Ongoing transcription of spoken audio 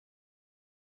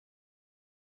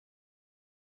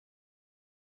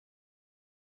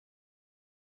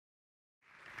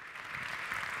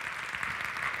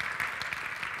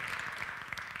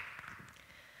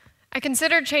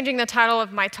considered changing the title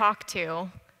of my talk to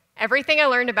 "Everything I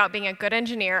Learned About Being a Good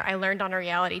Engineer, I Learned on a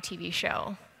Reality TV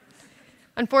Show."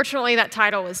 Unfortunately, that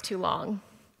title was too long.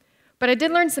 But I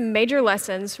did learn some major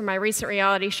lessons from my recent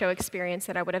reality show experience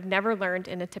that I would have never learned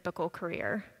in a typical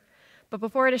career. But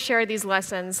before I share these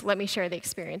lessons, let me share the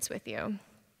experience with you.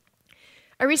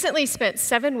 I recently spent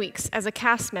 7 weeks as a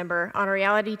cast member on a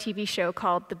reality TV show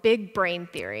called The Big Brain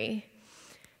Theory.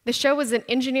 The show was an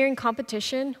engineering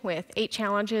competition with 8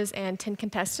 challenges and 10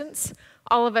 contestants,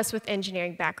 all of us with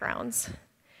engineering backgrounds.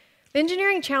 The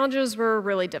engineering challenges were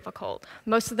really difficult.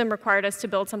 Most of them required us to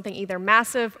build something either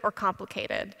massive or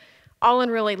complicated, all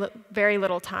in really very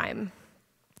little time.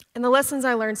 And the lessons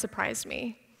I learned surprised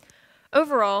me.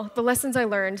 Overall, the lessons I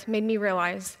learned made me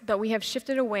realize that we have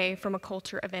shifted away from a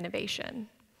culture of innovation.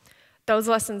 Those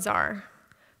lessons are,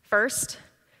 first,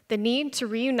 the need to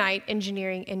reunite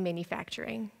engineering and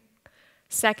manufacturing.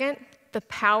 Second, the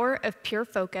power of pure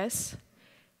focus.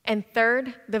 And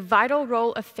third, the vital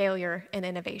role of failure in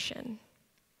innovation.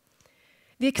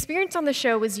 The experience on the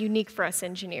show was unique for us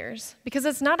engineers because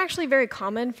it's not actually very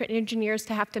common for engineers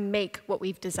to have to make what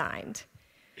we've designed.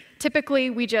 Typically,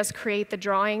 we just create the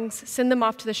drawings, send them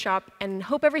off to the shop, and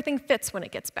hope everything fits when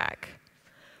it gets back.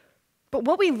 But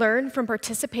what we learned from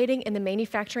participating in the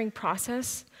manufacturing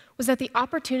process was that the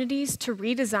opportunities to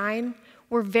redesign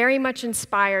were very much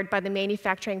inspired by the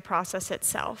manufacturing process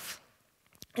itself.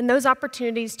 And those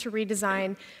opportunities to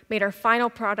redesign made our final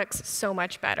products so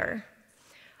much better.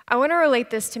 I want to relate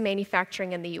this to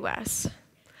manufacturing in the US.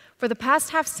 For the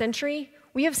past half-century,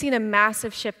 we have seen a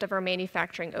massive shift of our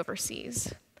manufacturing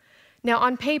overseas. Now,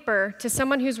 on paper, to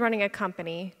someone who's running a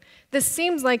company, this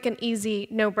seems like an easy,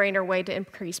 no-brainer way to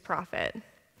increase profit.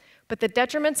 But the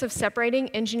detriments of separating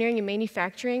engineering and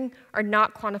manufacturing are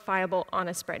not quantifiable on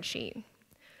a spreadsheet.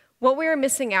 What we are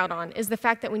missing out on is the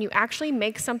fact that when you actually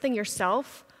make something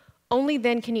yourself, only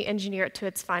then can you engineer it to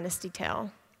its finest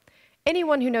detail.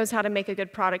 Anyone who knows how to make a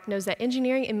good product knows that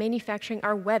engineering and manufacturing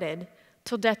are wedded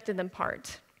till death do them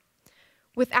part.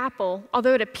 With Apple,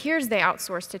 although it appears they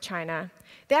outsource to China,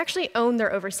 they actually own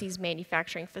their overseas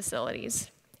manufacturing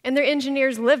facilities. And their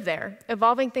engineers live there,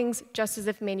 evolving things just as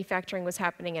if manufacturing was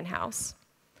happening in-house.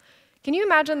 Can you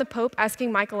imagine the Pope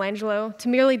asking Michelangelo to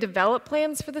merely develop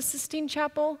plans for the Sistine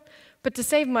Chapel, but to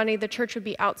save money, the church would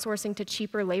be outsourcing to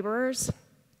cheaper laborers?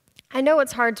 I know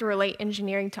it's hard to relate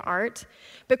engineering to art,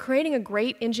 but creating a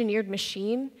great engineered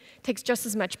machine takes just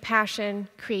as much passion,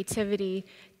 creativity,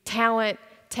 talent,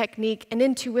 technique, and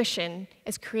intuition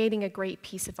as creating a great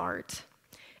piece of art.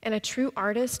 And a true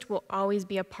artist will always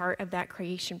be a part of that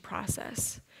creation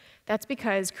process. That's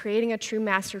because creating a true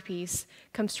masterpiece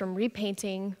comes from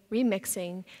repainting,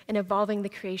 remixing, and evolving the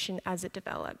creation as it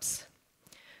develops.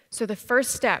 So the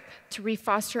first step to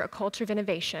refoster a culture of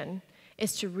innovation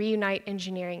is to reunite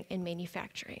engineering and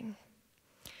manufacturing.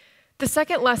 The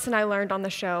second lesson I learned on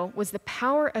the show was the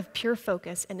power of pure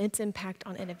focus and its impact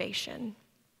on innovation.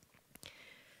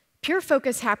 Pure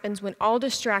focus happens when all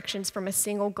distractions from a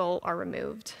single goal are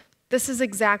removed. This is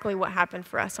exactly what happened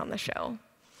for us on the show.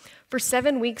 For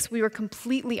 7 weeks, we were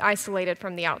completely isolated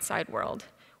from the outside world.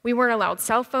 We weren't allowed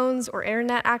cell phones or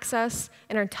internet access,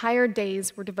 and our entire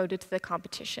days were devoted to the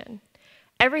competition.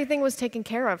 Everything was taken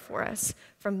care of for us,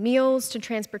 from meals to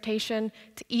transportation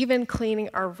to even cleaning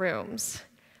our rooms.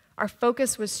 Our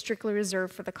focus was strictly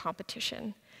reserved for the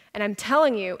competition. And I'm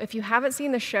telling you, if you haven't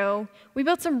seen the show, we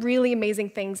built some really amazing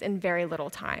things in very little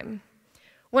time.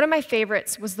 One of my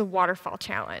favorites was the waterfall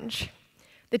challenge.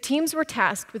 The teams were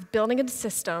tasked with building a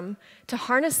system to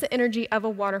harness the energy of a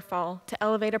waterfall to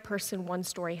elevate a person 1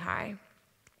 story high.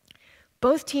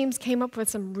 Both teams came up with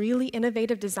some really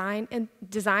innovative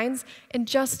designs in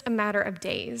just a matter of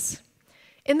days.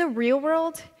 In the real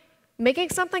world,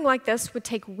 making something like this would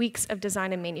take weeks of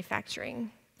design and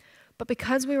manufacturing. But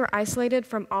because we were isolated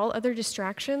from all other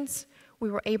distractions,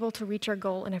 we were able to reach our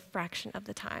goal in a fraction of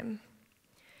the time.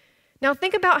 Now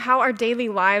think about how our daily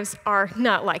lives are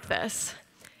not like this.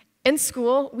 In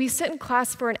school, we sit in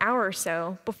class for an hour or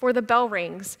so before the bell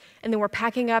rings, and then we're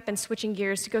packing up and switching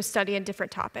gears to go study a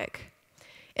different topic.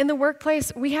 In the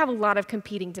workplace, we have a lot of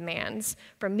competing demands,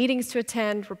 from meetings to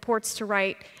attend, reports to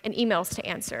write, and emails to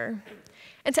answer.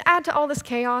 And to add to all this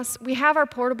chaos, we have our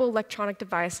portable electronic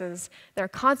devices that are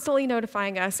constantly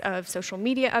notifying us of social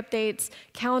media updates,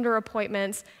 calendar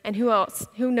appointments, and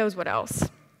who knows what else.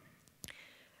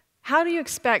 How do you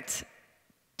expect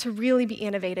to really be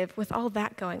innovative with all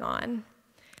that going on?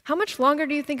 How much longer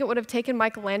do you think it would have taken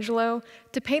Michelangelo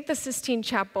to paint the Sistine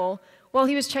Chapel while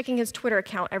he was checking his Twitter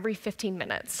account every 15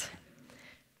 minutes?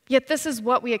 Yet this is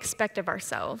what we expect of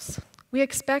ourselves. We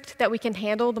expect that we can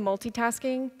handle the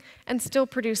multitasking and still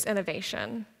produce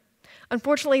innovation.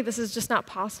 Unfortunately, this is just not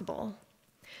possible.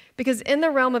 Because in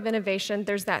the realm of innovation,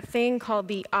 there's that thing called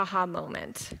the aha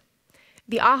moment.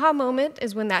 The aha moment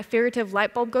is when that figurative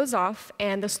light bulb goes off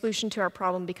and the solution to our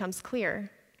problem becomes clear.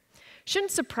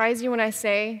 Shouldn't surprise you when I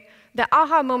say that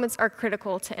aha moments are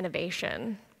critical to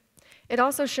innovation. It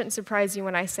also shouldn't surprise you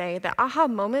when I say that aha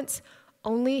moments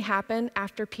only happen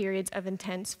after periods of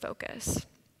intense focus.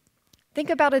 Think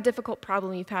about a difficult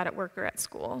problem you've had at work or at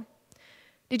school.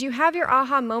 Did you have your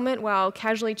aha moment while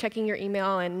casually checking your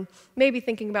email and maybe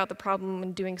thinking about the problem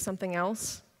and doing something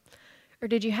else? Or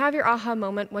did you have your aha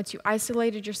moment once you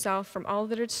isolated yourself from all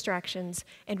the distractions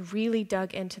and really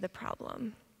dug into the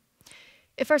problem?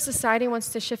 If our society wants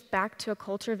to shift back to a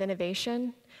culture of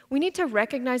innovation, we need to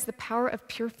recognize the power of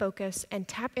pure focus and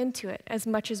tap into it as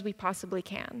much as we possibly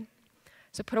can.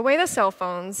 So put away the cell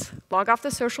phones, log off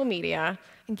the social media,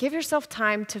 and give yourself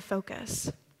time to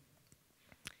focus.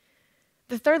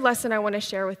 The third lesson I want to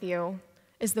share with you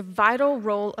is the vital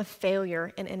role of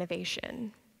failure in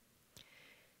innovation.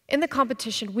 In the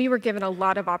competition, we were given a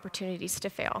lot of opportunities to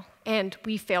fail, and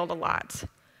we failed a lot.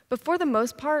 But for the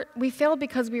most part, we failed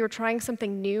because we were trying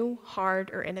something new,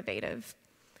 hard, or innovative.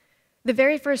 The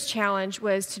very first challenge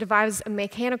was to devise a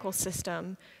mechanical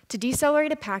system to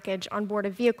decelerate a package on board a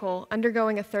vehicle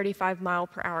undergoing a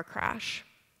 35-mile-per-hour crash.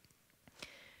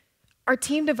 Our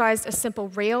team devised a simple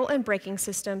rail and braking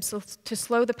system to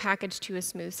slow the package to a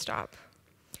smooth stop.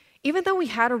 Even though we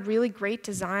had a really great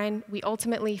design, we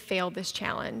ultimately failed this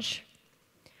challenge.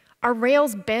 Our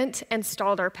rails bent and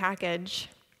stalled our package.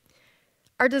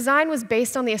 Our design was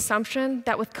based on the assumption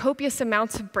that with copious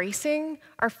amounts of bracing,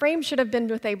 our frame should have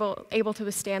been able to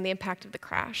withstand the impact of the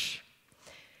crash.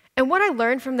 And what I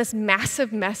learned from this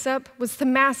massive mess-up was the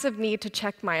massive need to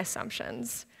check my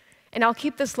assumptions. And I'll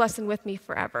keep this lesson with me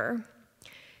forever.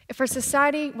 If our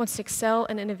society wants to excel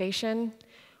in innovation,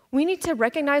 we need to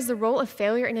recognize the role of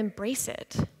failure and embrace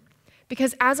it.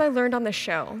 Because as I learned on the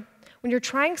show, when you're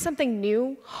trying something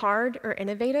new, hard, or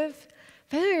innovative,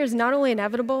 failure is not only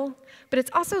inevitable, but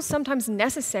it's also sometimes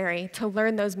necessary to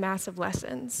learn those massive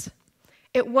lessons.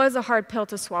 It was a hard pill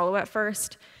to swallow at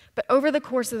first, but over the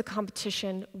course of the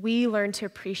competition, we learned to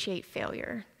appreciate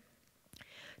failure.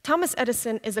 Thomas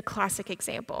Edison is a classic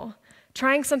example,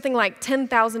 trying something like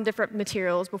 10,000 different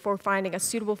materials before finding a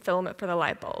suitable filament for the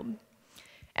light bulb.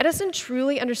 Edison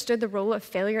truly understood the role of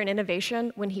failure in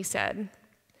innovation when he said,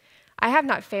 "I have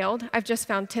not failed, I've just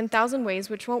found 10,000 ways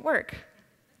which won't work."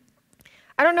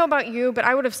 I don't know about you, but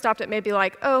I would have stopped at maybe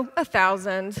like,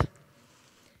 1,000.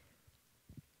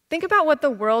 Think about what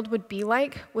the world would be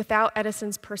like without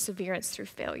Edison's perseverance through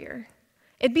failure.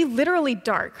 It'd be literally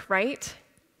dark, right?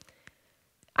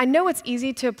 I know it's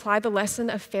easy to apply the lesson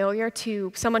of failure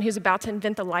to someone who's about to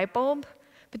invent the light bulb,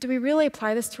 but do we really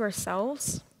apply this to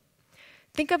ourselves?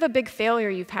 Think of a big failure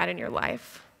you've had in your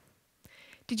life.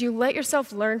 Did you let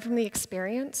yourself learn from the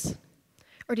experience?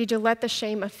 Or did you let the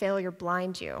shame of failure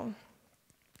blind you?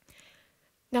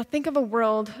 Now think of a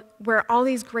world where all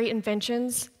these great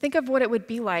inventions, think of what it would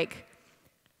be like.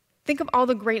 Think of all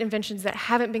the great inventions that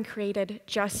haven't been created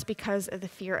just because of the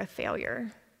fear of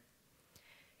failure.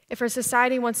 If our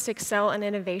society wants to excel in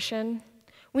innovation,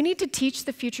 we need to teach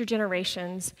the future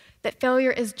generations that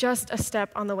failure is just a step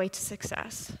on the way to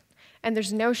success. And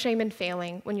there's no shame in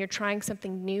failing when you're trying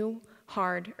something new,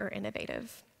 hard, or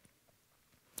innovative.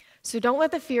 So don't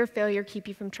let the fear of failure keep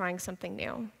you from trying something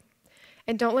new.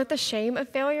 And don't let the shame of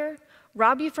failure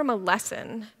rob you from a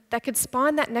lesson that could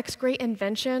spawn that next great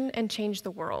invention and change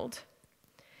the world.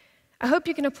 I hope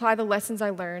you can apply the lessons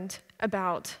I learned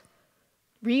about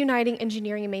reuniting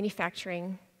engineering and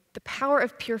manufacturing, the power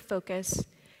of pure focus,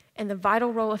 and the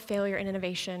vital role of failure and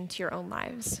innovation to your own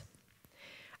lives.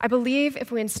 I believe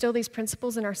if we instill these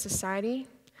principles in our society,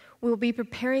 we will be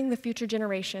preparing the future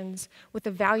generations with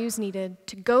the values needed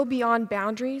to go beyond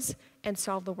boundaries and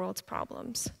solve the world's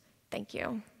problems. Thank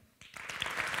you.